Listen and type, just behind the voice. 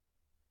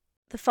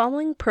The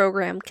following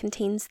program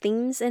contains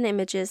themes and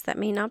images that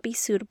may not be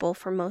suitable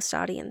for most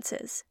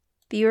audiences.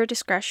 Viewer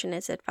discretion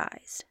is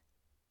advised.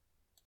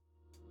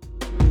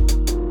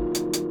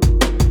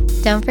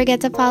 Don't forget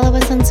to follow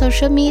us on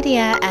social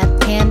media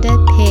at Panda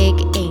Pig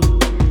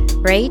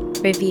Inc. Rate,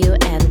 review,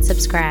 and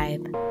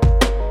subscribe. Now,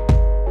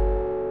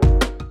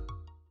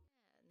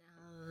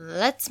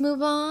 let's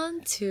move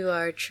on to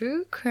our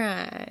true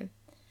crime.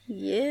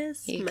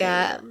 Yes,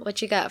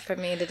 What you got for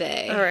me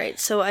today? All right,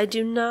 so I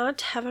do not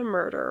have a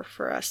murder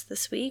for us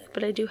this week,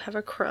 but I do have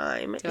a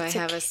crime. Do I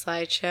have a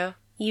slideshow?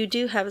 You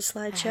do have a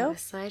slideshow. I have a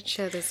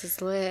slideshow. This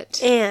is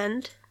lit.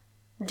 And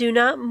do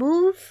not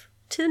move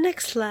to the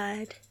next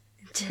slide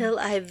until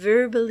I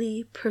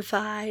verbally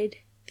provide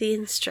the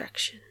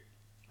instruction.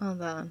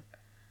 Hold on.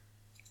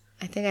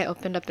 I think I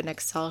opened up an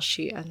Excel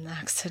sheet on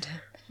accident.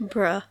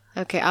 Bruh.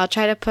 Okay, I'll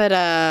try to put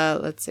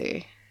let's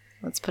see.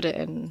 Let's put it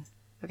in,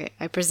 okay,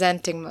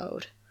 presenting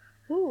mode.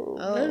 Ooh,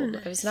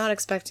 nice. I was not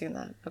expecting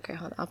that. Okay,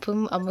 hold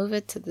on. I'll move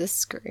it to this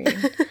screen.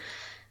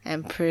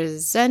 And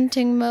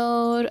presenting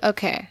mode.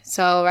 Okay,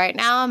 so right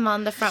now I'm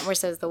on the front where it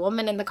says the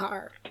woman in the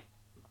car.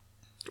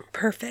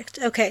 Perfect.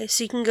 Okay,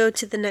 so you can go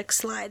to the next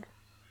slide.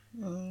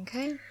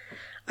 Okay.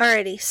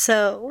 Alrighty,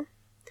 so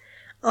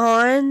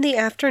on the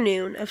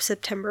afternoon of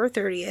September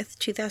 30th,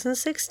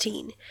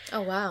 2016.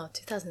 Oh, wow,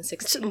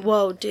 2016.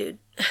 Whoa, dude.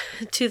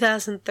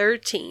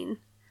 2013.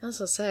 I was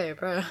gonna say,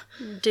 bro.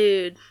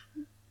 Dude.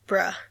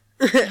 Bruh.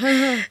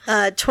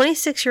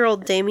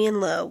 26-year-old Damien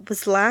Lowe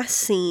was last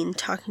seen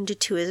talking to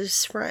two of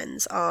his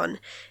friends on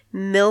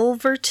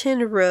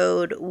Milverton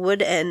Road,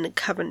 Wood End,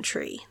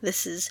 Coventry.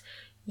 This is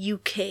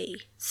UK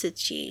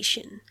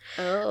situation.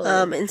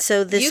 Oh. And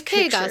so this UK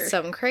picture, got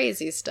some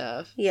crazy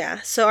stuff. Yeah.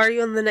 So are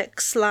you on the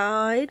next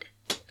slide?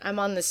 I'm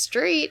on the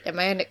street. Am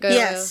I gonna go?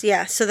 Yes,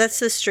 yeah. So that's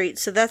the street.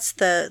 So that's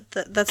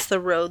that's the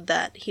road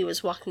that he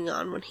was walking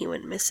on when he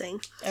went missing.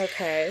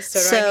 Okay. So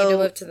do I need to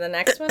move to the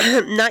next one?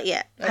 Not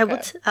yet.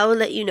 Okay. I will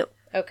let you know.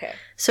 Okay.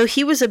 So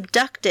he was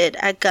abducted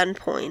at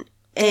gunpoint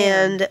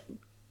and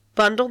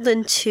bundled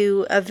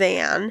into a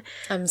van.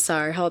 I'm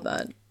sorry. Hold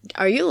on.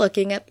 Are you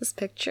looking at this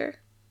picture?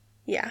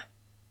 Yeah.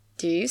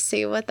 Do you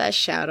see what that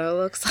shadow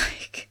looks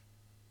like?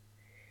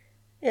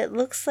 It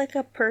looks like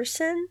a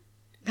person.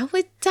 No,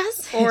 it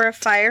doesn't. Or a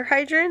fire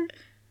hydrant.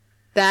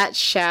 That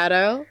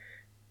shadow?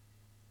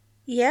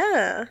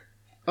 Yeah.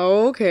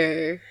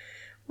 Okay.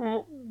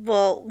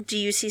 Well, do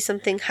you see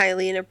something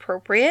highly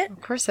inappropriate?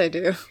 Of course I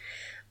do.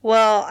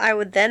 Well, I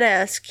would then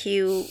ask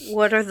you,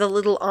 what are the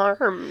little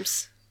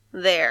arms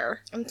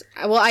there?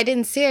 Well, I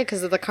didn't see it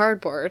because of the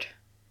cardboard.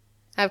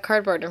 I have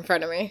cardboard in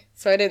front of me,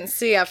 so I didn't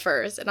see at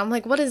first. And I'm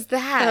like, what is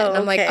that? Oh, and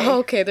I'm like, okay. oh,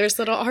 okay, there's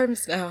little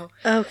arms now.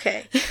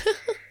 Okay.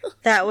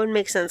 That would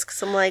make sense,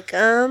 because I'm like,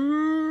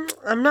 I'm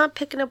not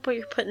picking up what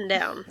you're putting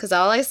down. Because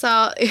all I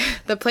saw,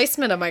 the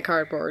placement of my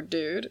cardboard,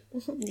 dude.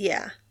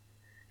 Yeah.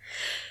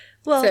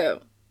 Well,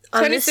 so,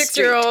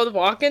 26-year-old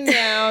walking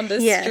down the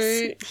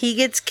street. He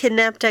gets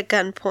kidnapped at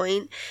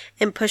gunpoint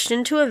and pushed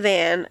into a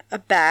van. A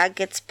bag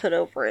gets put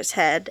over his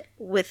head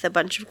with a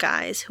bunch of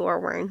guys who are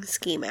wearing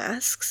ski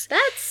masks.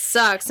 That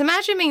sucks.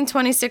 Imagine being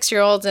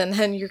 26-year-olds and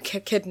then you're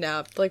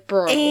kidnapped. Like,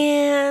 bro.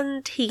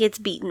 And he gets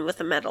beaten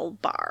with a metal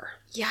bar.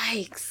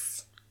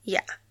 Yikes.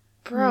 Yeah.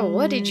 Bro,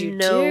 what did you do?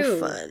 No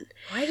fun.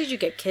 Why did you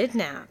get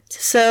kidnapped?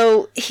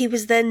 So, he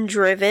was then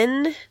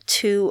driven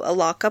to a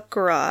lock-up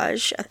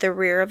garage at the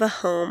rear of a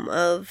home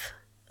of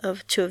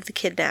two of the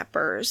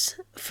kidnappers.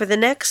 For the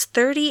next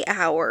 30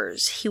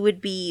 hours, he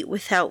would be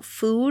without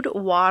food,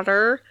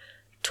 water,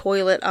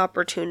 toilet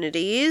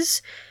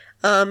opportunities,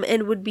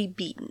 and would be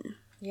beaten.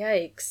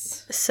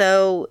 Yikes.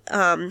 So,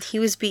 he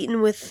was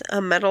beaten with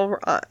an iron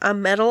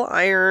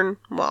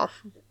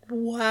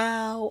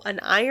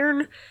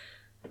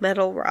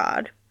metal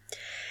rod,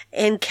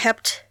 and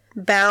kept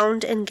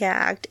bound and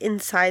gagged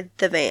inside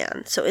the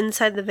van. So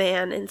inside the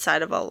van,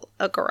 inside of a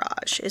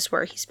garage is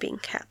where he's being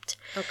kept.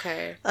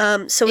 Okay.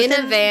 So in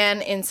a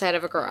van inside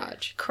of a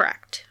garage.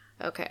 Correct.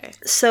 Okay.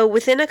 So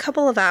within a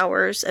couple of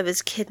hours of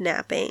his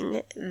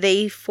kidnapping,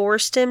 they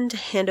forced him to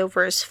hand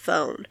over his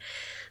phone.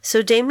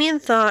 So Damien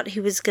thought he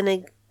was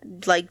going to,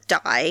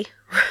 die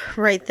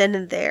right then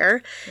and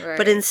there. Right.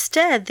 But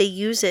instead, they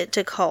use it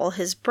to call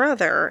his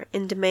brother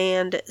and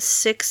demand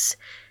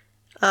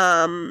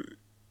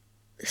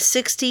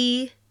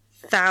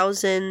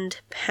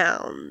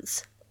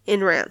 £60,000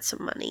 in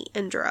ransom money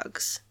and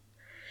drugs.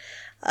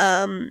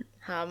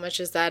 How much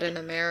is that in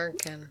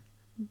American?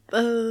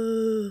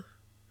 I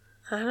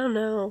don't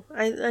know.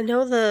 I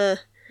know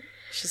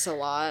It's just a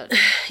lot.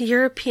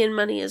 European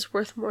money is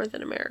worth more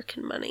than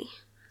American money.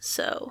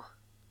 So,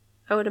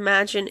 I would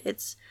imagine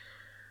it's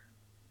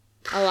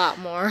a lot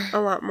more. A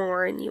lot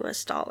more in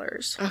US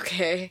dollars.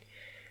 Okay.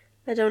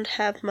 I don't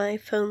have my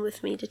phone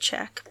with me to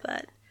check,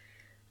 but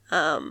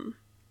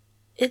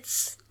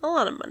it's a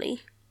lot of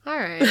money. All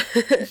right.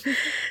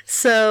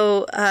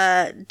 So,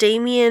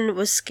 Damien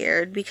was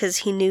scared because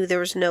he knew there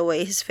was no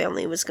way his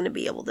family was going to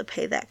be able to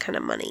pay that kind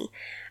of money.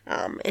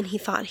 And he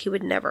thought he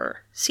would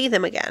never see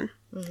them again.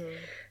 Mm-hmm.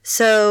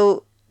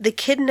 So, the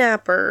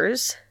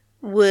kidnappers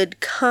would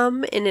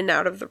come in and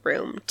out of the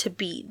room to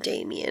beat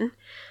Damien.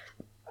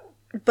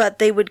 But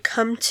they would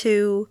come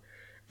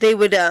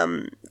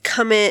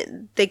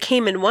in, they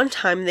came in one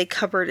time, they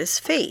covered his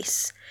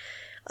face.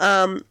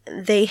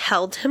 They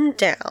held him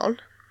down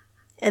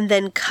and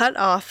then cut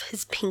off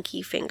his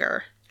pinky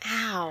finger.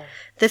 Ow.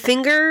 The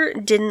finger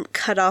didn't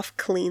cut off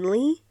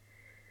cleanly,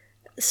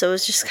 so it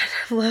was just kind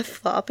of left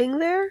flopping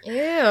there.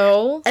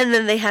 Ew. And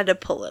then they had to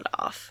pull it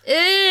off. Ew.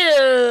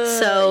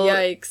 So,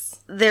 yikes.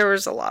 There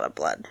was a lot of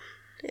blood.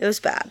 It was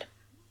bad.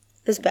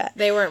 It was bad.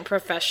 They weren't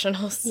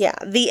professionals. Yeah.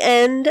 The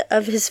end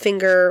of his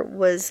finger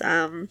was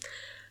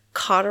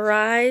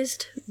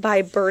cauterized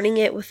by burning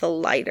it with a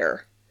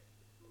lighter.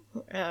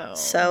 Oh.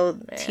 So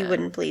man. He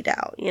wouldn't bleed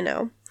out, you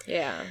know?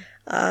 Yeah.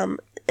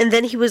 And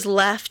then he was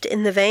left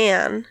in the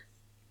van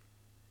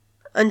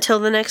until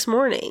the next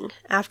morning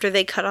after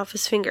they cut off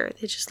his finger.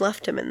 They just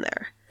left him in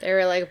there. They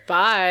were like,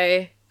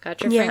 bye.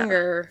 Got your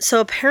finger. So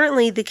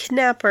apparently the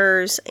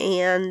kidnappers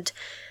and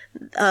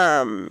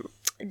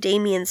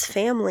Damien's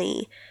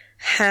family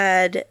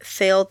had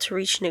failed to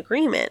reach an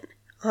agreement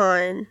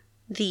on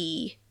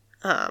the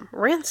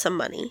ransom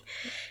money.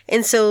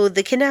 And so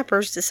the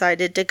kidnappers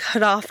decided to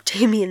cut off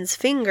Damien's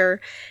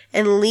finger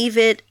and leave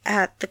it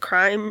at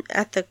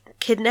the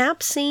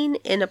kidnap scene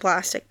in a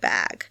plastic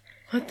bag.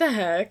 What the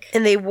heck?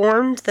 And they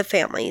warned the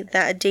family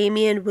that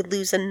Damien would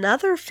lose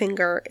another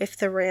finger if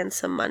the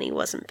ransom money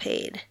wasn't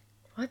paid.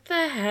 What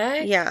the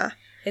heck? Yeah.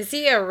 Is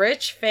he a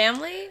rich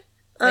family?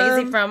 Like,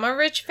 is he from a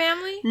rich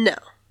family? No.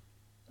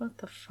 What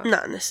the fuck?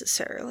 Not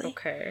necessarily.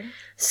 Okay.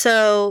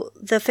 So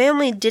the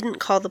family didn't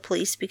call the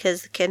police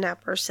because the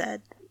kidnapper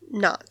said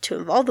not to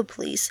involve the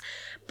police,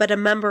 but a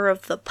member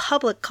of the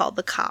public called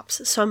the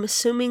cops. So I'm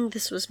assuming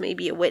this was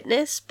maybe a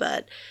witness,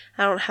 but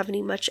I don't have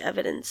any much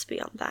evidence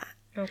beyond that.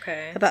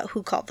 Okay. About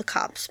who called the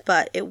cops,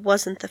 but it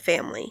wasn't the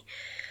family.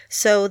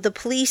 So the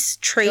police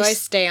traced... Do I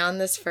stay on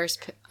this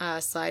first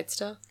slide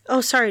still?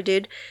 Oh, sorry,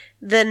 dude.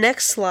 The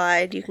next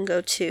slide you can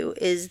go to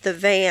is the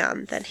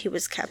van that he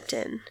was kept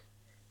in.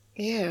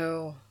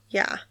 Ew.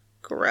 Yeah.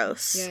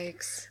 Gross.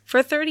 Yikes.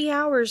 For 30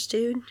 hours,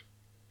 dude.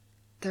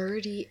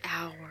 30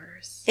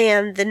 hours.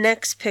 And the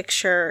next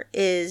picture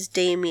is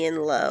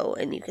Damien Lowe,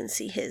 and you can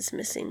see his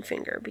missing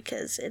finger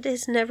because it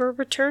is never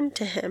returned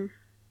to him.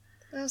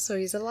 Oh, so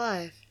he's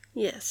alive.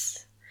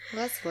 Yes.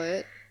 Well, that's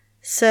lit.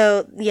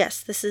 So,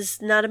 yes, this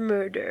is not a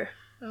murder.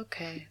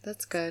 Okay,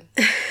 that's good.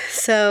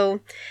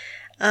 So,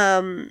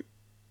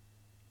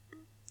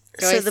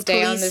 Do I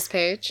stay on this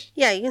page?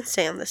 Yeah, you can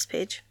stay on this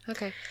page.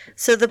 Okay.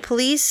 So the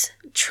police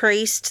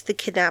traced the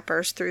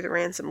kidnappers through the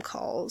ransom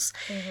calls,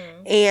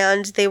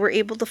 and they were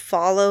able to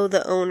follow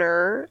the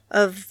owner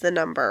of the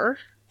number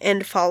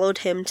and followed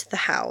him to the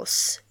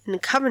house in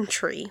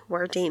Coventry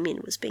where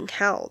Damien was being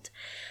held.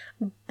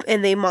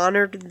 And they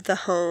monitored the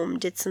home,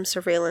 did some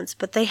surveillance,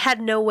 but they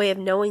had no way of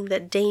knowing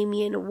that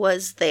Damien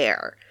was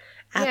there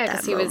at that moment. Yeah,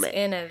 because he was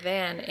in a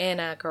van in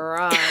a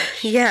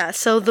garage. Yeah,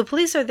 so the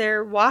police are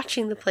there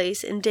watching the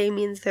place, and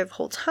Damien's there the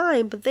whole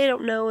time, but they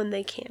don't know and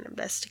they can't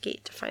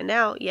investigate to find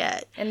out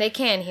yet. And they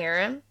can't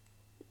hear him?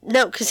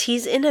 No, because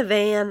he's in a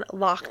van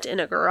locked in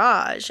a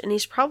garage, and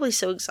he's probably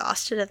so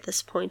exhausted at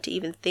this point to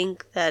even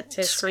think that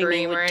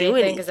screaming would do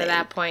anything. Because at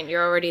that point,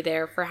 you're already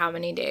there for how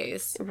many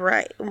days?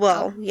 Right.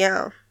 Well,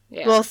 yeah.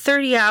 Well,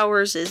 30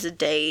 hours is a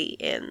day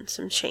and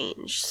some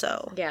change,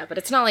 so... Yeah, but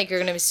it's not like you're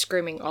going to be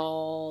screaming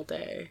all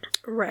day.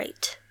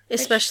 Right.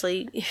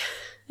 Especially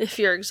if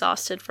you're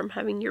exhausted from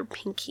having your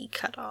pinky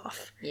cut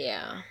off.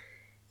 Yeah.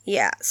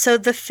 Yeah, so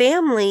the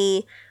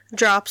family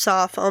drops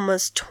off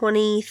almost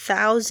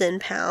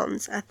 20,000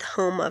 pounds at the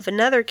home of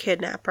another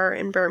kidnapper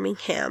in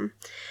Birmingham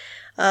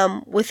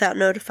without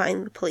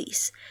notifying the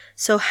police.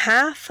 So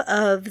half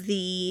of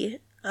the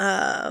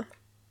kidnappers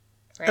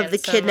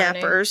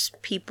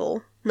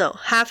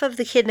half of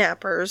the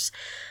kidnappers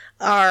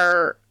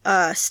are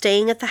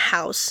staying at the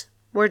house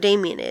where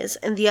Damien is,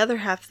 and the other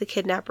half of the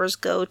kidnappers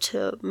go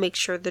to make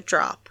sure the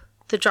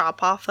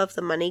drop-off of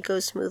the money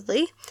goes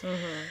smoothly.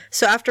 Mm-hmm.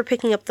 So after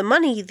picking up the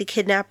money, the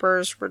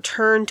kidnappers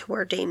return to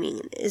where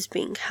Damien is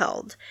being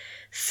held.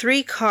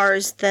 3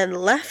 cars then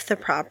left the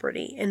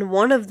property, and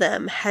one of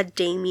them had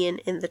Damien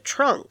in the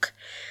trunk.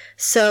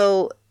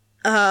 So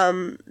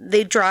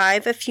they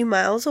drive a few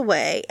miles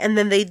away, and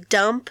then they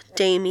dump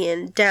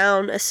Damien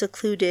down a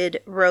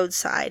secluded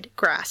roadside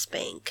grass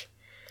bank.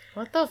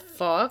 What the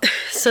fuck?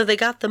 So they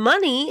got the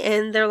money,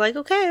 and they're like,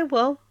 okay,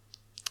 well,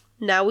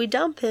 now we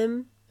dump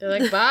him. They're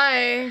like,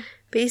 bye.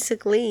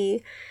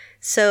 Basically.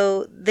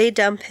 So they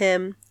dump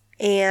him,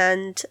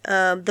 and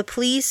the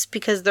police,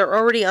 because they're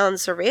already on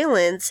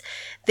surveillance,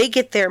 they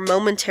get there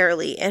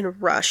momentarily and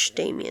rush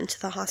Damien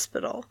to the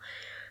hospital.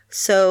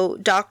 So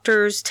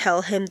doctors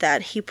tell him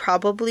that he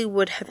probably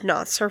would have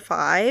not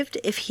survived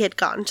if he had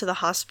gotten to the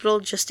hospital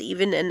just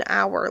even an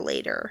hour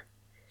later.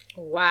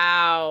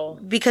 Wow.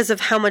 Because of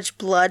how much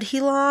blood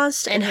he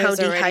lost and how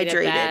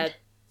dehydrated. In a bad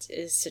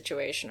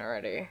situation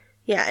already.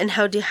 Yeah, and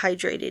how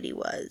dehydrated he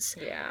was.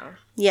 Yeah.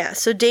 Yeah,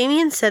 so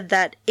Damien said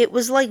that it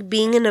was like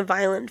being in a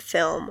violent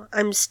film.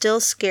 I'm still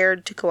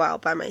scared to go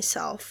out by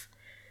myself.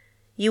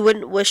 You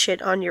wouldn't wish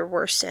it on your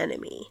worst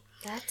enemy.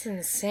 That's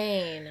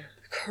insane.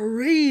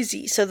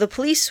 Crazy. So the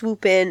police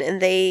swoop in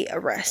and they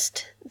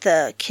arrest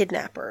the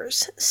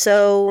kidnappers.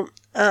 So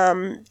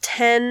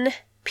 10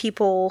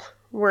 people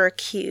were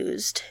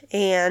accused,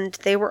 and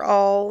they were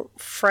all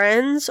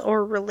friends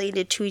or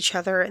related to each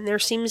other, and there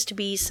seems to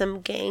be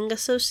some gang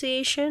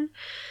association,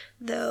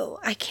 though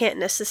I can't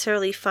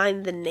necessarily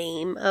find the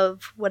name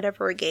of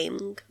whatever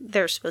gang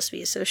they're supposed to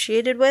be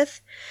associated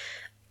with.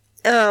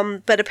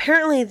 But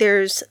apparently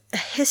there's a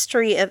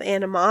history of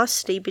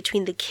animosity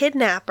between the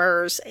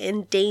kidnappers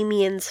and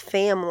Damien's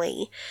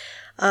family.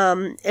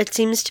 It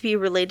seems to be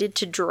related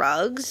to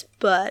drugs,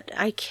 but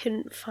I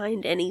couldn't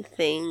find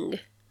anything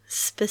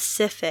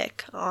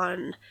specific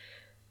on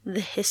the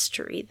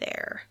history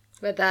there.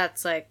 But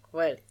that's like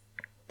what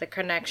the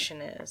connection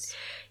is.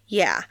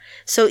 Yeah.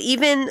 So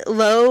even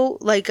Lowe,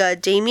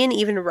 Damien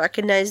even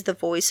recognized the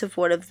voice of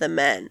one of the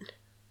men.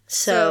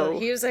 So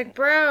he was like,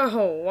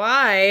 bro,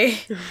 why?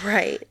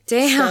 Right.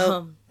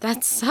 Damn,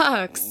 that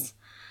sucks.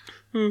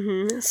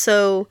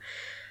 So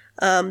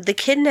the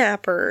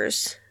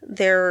kidnappers,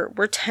 there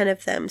were 10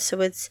 of them.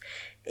 So it's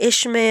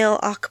Ishmael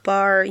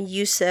Akbar,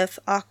 Yusuf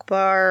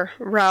Akbar,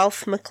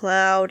 Ralph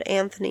McLeod,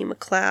 Anthony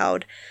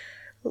McLeod,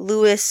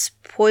 Louis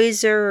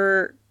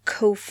Poyser,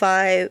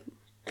 Kofi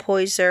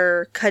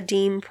Poyser,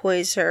 Kadim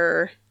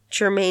Poyser,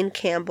 Jermaine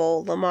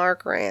Campbell, Lamar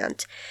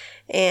Grant,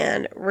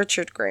 and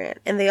Richard Grant.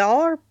 And they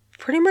all are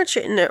pretty much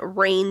in a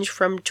range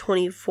from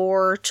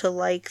 24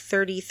 to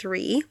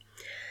 33.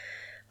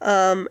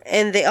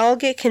 And they all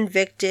get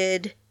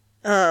convicted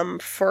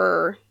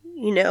for,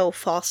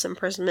 false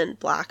imprisonment,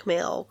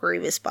 blackmail,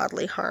 grievous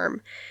bodily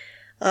harm,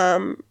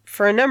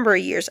 for a number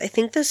of years. I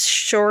think the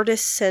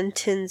shortest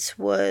sentence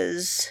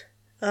was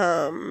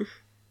 11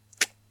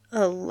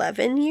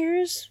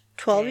 years,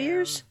 12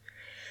 years.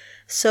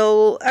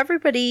 So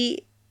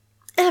everybody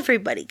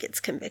gets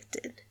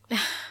convicted.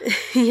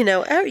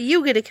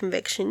 You get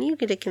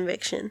a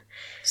conviction.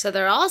 So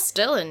they're all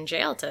still in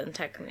jail,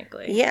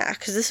 technically. Yeah,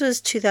 because this was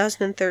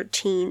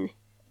 2013.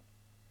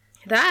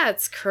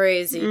 That's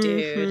crazy,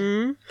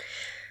 dude.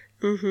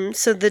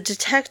 So the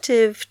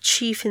detective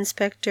chief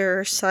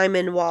inspector,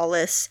 Simon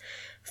Wallace,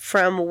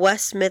 from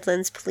West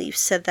Midlands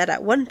Police, said that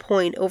at one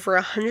point over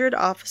 100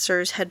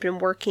 officers had been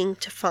working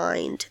to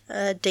find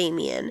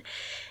Damien.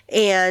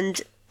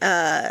 And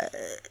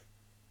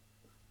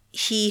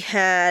he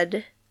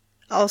had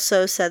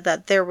also said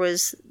that there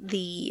was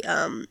the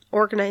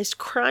organized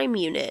crime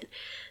unit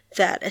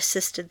that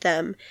assisted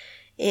them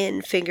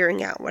in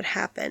figuring out what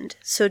happened.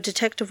 So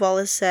Detective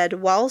Wallace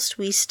said, whilst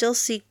we still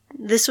seek...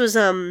 This was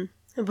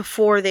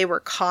before they were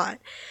caught.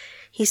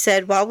 He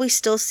said, while we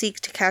still seek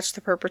to catch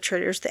the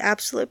perpetrators, the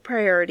absolute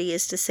priority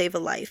is to save a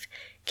life.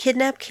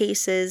 Kidnap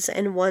cases,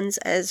 and ones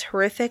as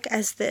horrific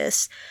as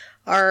this,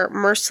 are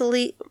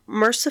mercifully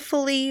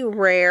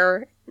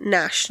rare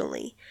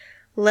nationally,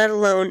 let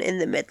alone in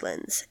the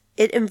Midlands.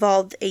 It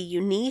involved a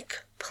unique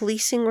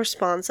policing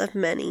response of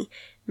many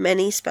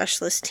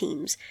specialist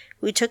teams.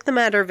 We took the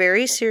matter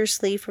very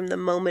seriously from the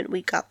moment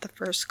we got the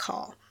first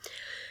call.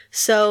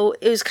 So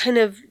it was kind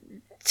of,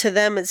 to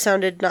them, it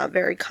sounded not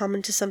very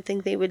common to something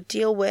they would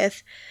deal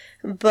with,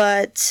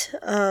 but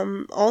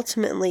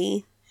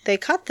ultimately they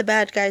caught the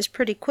bad guys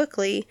pretty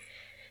quickly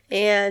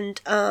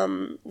and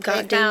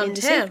got Damien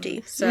to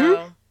safety.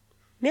 So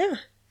yeah,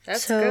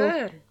 that's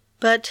good.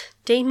 But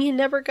Damien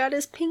never got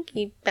his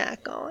pinky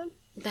back on.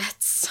 That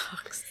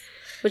sucks.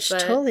 Which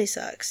totally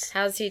sucks.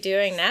 How's he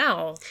doing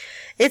now?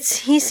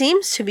 He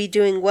seems to be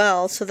doing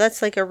well, so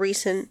that's a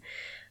recent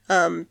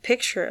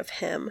picture of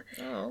him.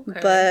 Oh, okay.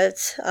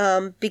 But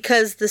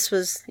because this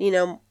was,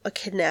 a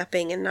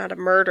kidnapping and not a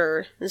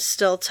murder, it's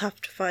still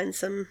tough to find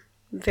some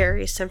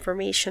various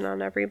information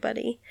on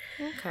everybody.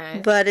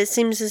 Okay. But it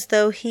seems as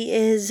though he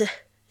is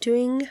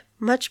doing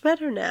much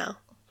better now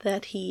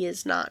that he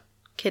is not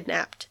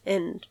kidnapped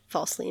and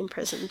falsely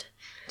imprisoned.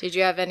 Did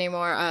you have any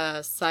more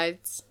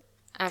slides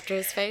after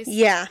his face?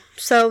 Yeah.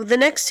 So the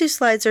next 2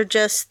 slides are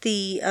just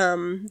the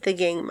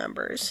gang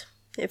members,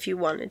 if you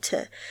wanted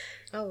to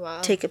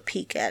take a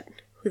peek at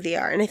who they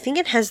are. And I think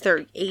it has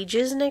their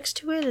ages next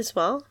to it as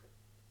well.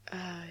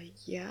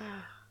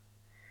 Yeah.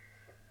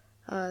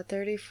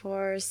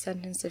 34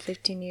 sentenced to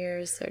 15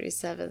 years,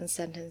 37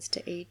 sentenced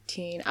to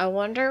 18. I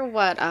wonder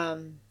what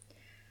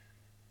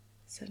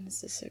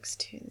sentenced to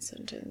 16,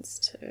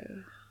 sentenced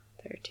to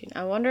 13.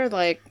 I wonder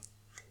what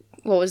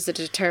was the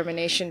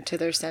determination to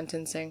their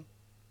sentencing?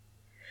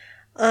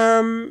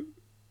 The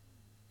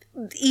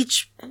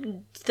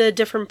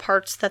different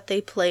parts that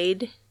they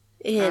played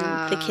in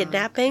the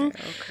kidnapping.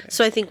 Okay.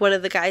 So I think one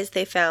of the guys,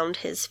 they found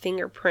his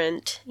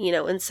fingerprint,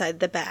 inside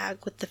the bag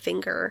with the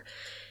finger,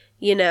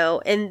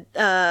 and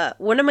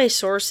one of my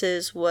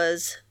sources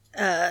was,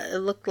 it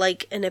looked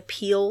like an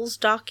appeals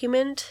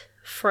document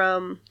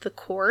from the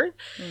court.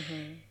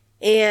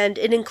 And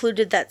it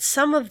included that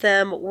some of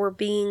them were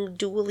being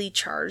dually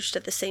charged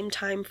at the same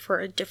time for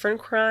a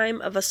different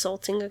crime of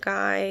assaulting a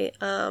guy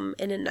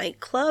in a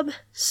nightclub.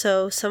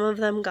 So some of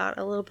them got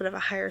a little bit of a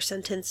higher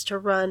sentence to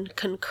run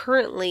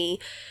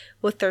concurrently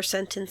with their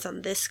sentence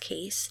on this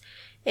case.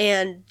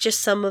 And just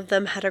some of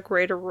them had a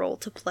greater role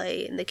to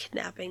play in the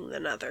kidnapping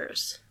than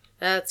others.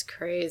 That's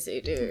crazy,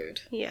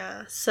 dude.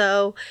 Yeah,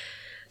 so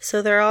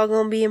they're all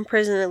going to be in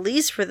prison at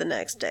least for the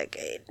next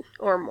decade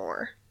or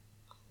more.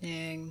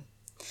 Dang.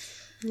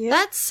 Yeah.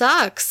 That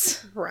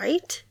sucks.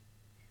 Right?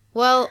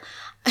 Well,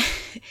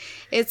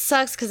 it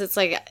sucks because it's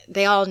like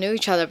they all knew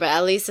each other, but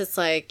at least it's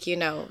like, you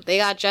know, they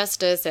got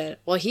justice and,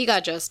 well, he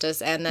got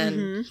justice and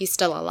then he's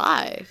still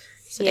alive.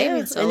 So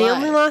Damien's still and alive.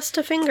 he only lost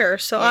a finger.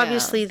 So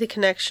obviously the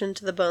connection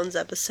to the Bones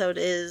episode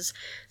is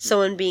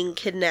someone being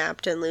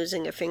kidnapped and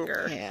losing a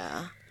finger.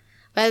 Yeah.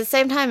 But at the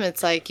same time,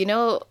 it's like, you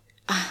know,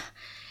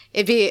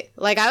 it'd be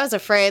like I was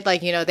afraid,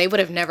 like, you know, they would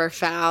have never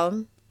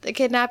found the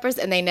kidnappers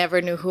and they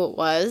never knew who it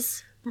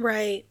was.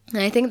 Right.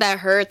 And I think that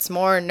hurts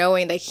more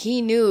knowing that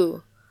he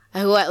knew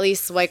who at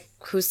least, like,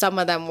 who some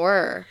of them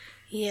were.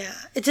 Yeah.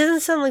 It doesn't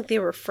sound like they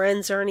were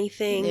friends or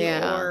anything.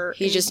 Yeah. Or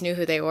he just knew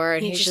who they were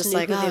and he's just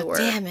like, oh,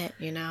 damn it,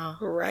 you know.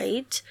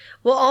 Right.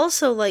 Well,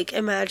 also, like,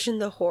 imagine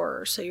the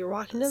horror. So you're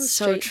walking down the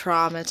street. So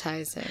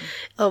traumatizing.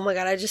 Oh my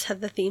God, I just had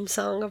the theme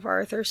song of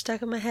Arthur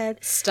stuck in my head.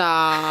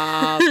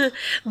 Stop.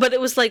 But it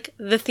was like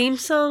the theme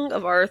song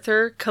of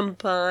Arthur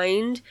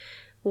combined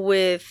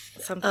with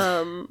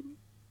Something.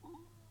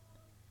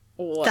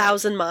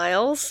 1,000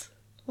 Miles.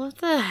 What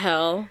the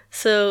hell?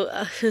 So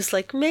it was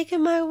like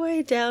making my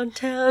way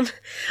downtown,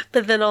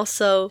 but then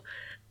also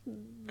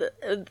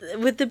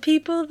with the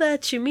people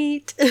that you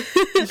meet.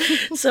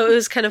 So it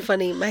was kind of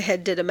funny. My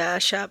head did a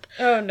mashup.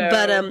 Oh no.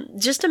 But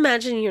just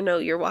imagine, you know,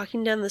 you're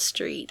walking down the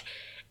street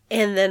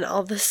and then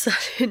all of a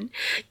sudden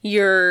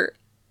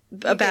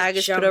a bag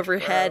is put over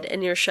your head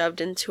and you're shoved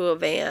into a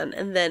van,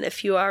 and then a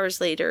few hours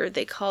later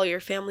they call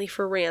your family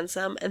for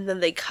ransom and then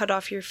they cut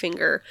off your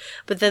finger,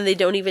 but then they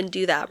don't even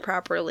do that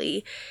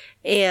properly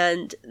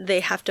and they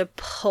have to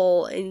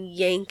pull and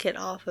yank it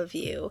off of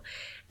you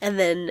and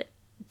then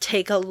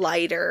take a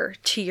lighter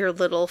to your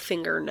little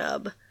finger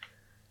nub.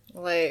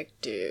 Like,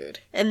 dude.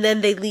 And then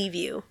they leave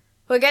you.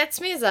 What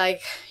gets me is,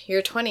 like,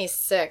 you're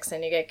 26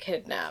 and you get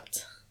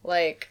kidnapped.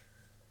 Like,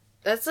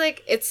 that's,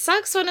 like, it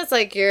sucks when it's,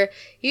 like, you're,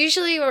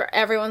 usually where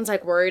everyone's,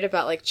 like, worried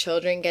about, like,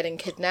 children getting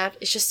kidnapped.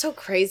 It's just so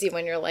crazy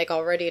when you're, like,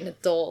 already an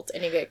adult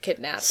and you get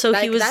kidnapped. So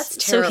like, he was, that's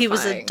terrifying. so he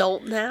was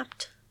adult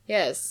napped?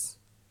 Yes.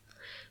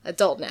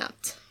 Adult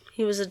napped.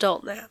 He was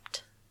adult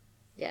napped.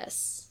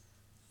 Yes.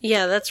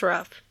 Yeah, that's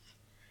rough.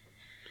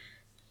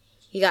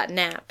 He got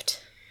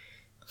napped.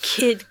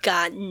 Kid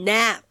got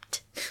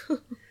napped.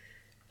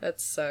 That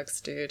sucks,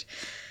 dude.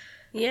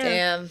 Yeah.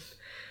 Damn.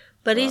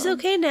 But he's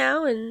okay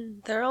now,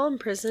 and they're all in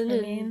prison. I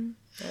and mean,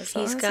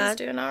 he's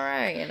doing all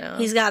right, you know.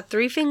 He's got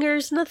 3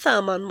 fingers and a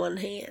thumb on one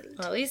hand.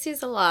 Well, at least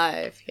he's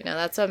alive. You know,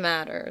 that's what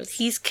matters.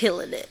 He's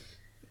killing it.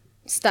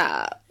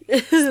 Stop.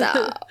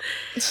 Stop.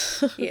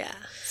 Yeah.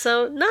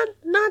 So not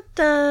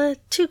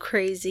too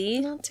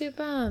crazy. Not too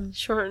bad.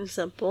 Short and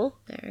simple.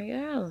 There you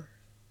go.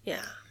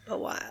 Yeah,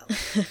 but wild.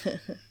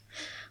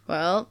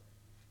 Well,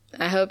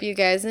 I hope you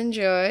guys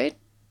enjoyed.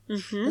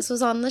 Mm-hmm. This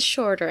was on the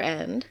shorter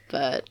end,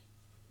 but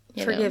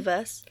Forgive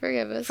us.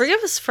 Forgive us.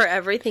 Forgive us for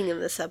everything in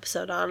this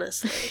episode,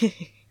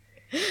 honestly.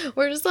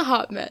 We're just the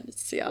hot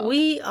mess, y'all.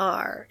 We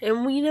are.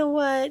 And we know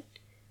what?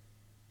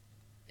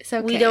 It's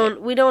okay.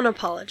 We don't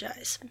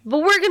apologize. But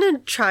we're going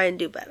to try and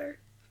do better.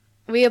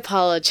 We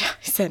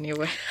apologize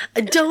anyway.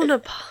 Don't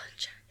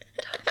apologize.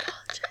 Don't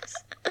apologize.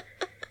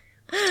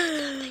 We did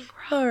nothing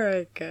wrong. All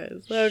right,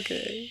 guys.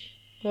 Okay.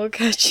 We'll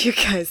catch you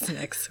guys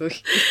next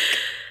week.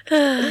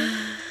 Have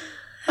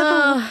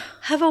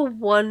a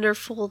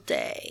wonderful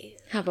day.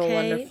 Have a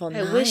wonderful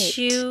night. I wish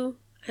you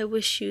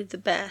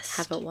the best.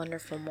 Have a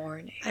wonderful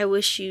morning. I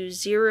wish you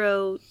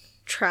 0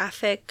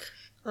 traffic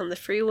on the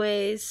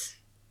freeways.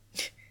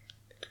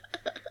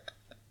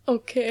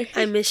 Okay.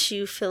 I miss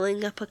you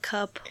filling up a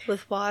cup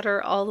with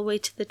water all the way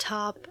to the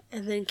top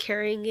and then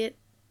carrying it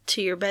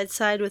to your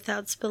bedside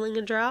without spilling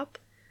a drop.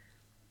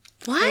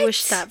 What? I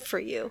wish that for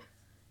you.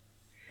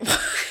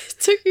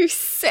 What are you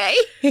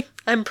saying?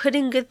 I'm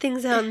putting good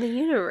things out in the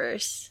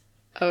universe.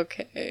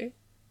 Okay.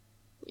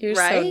 You're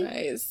right? so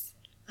nice.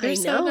 You're I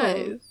so know.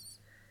 nice.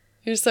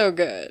 You're so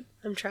good.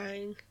 I'm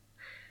trying.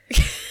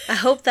 I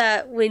hope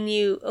that when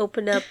you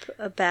open up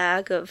a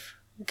bag of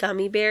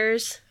gummy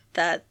bears,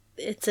 that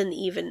it's an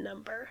even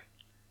number.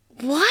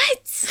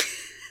 What?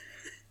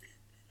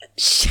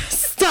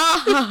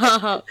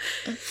 Stop.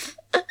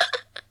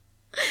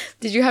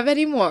 Did you have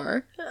any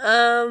more?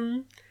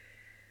 I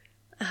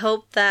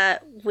hope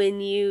that when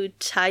you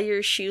tie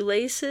your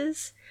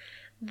shoelaces,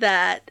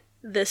 that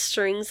the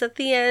strings at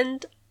the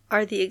end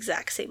are the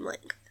exact same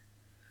length.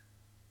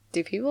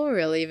 Do people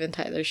really even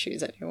tie their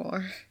shoes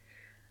anymore?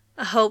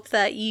 I hope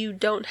that you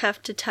don't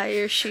have to tie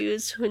your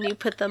shoes when you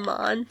put them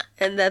on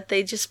and that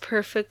they just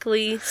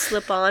perfectly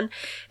slip on.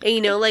 And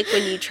you know, like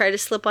when you try to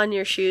slip on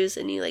your shoes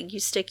and you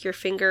stick your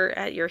finger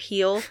at your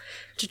heel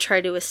to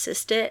try to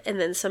assist it, and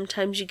then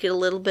sometimes you get a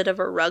little bit of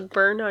a rug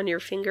burn on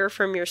your finger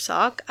from your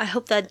sock. I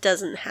hope that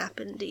doesn't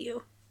happen to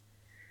you.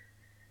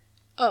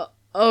 Oh,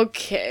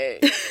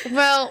 okay.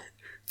 Well,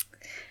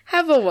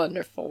 have a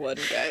wonderful one,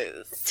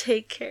 guys.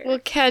 Take care. We'll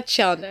catch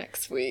y'all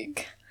next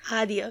week.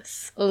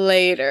 Adios.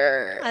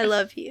 Later. I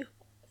love you.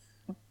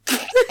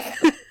 It's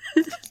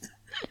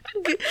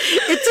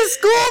a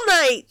school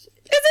night.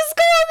 It's a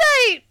school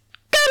night.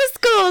 Go to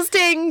school,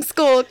 staying in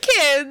school,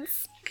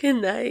 kids. Good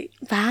night.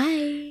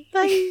 Bye.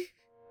 Bye.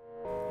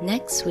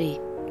 Next week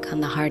on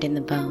The Heart and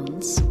the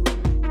Bones.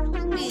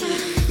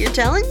 You're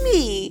telling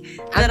me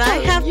that I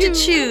have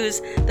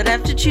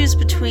to choose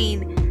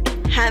between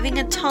having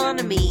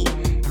autonomy,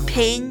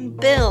 paying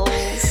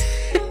bills,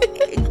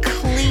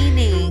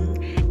 cleaning,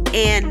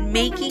 and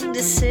making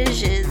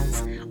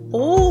decisions,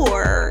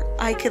 or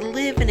I could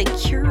live in a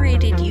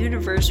curated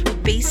universe where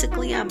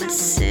basically I'm a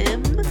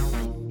sim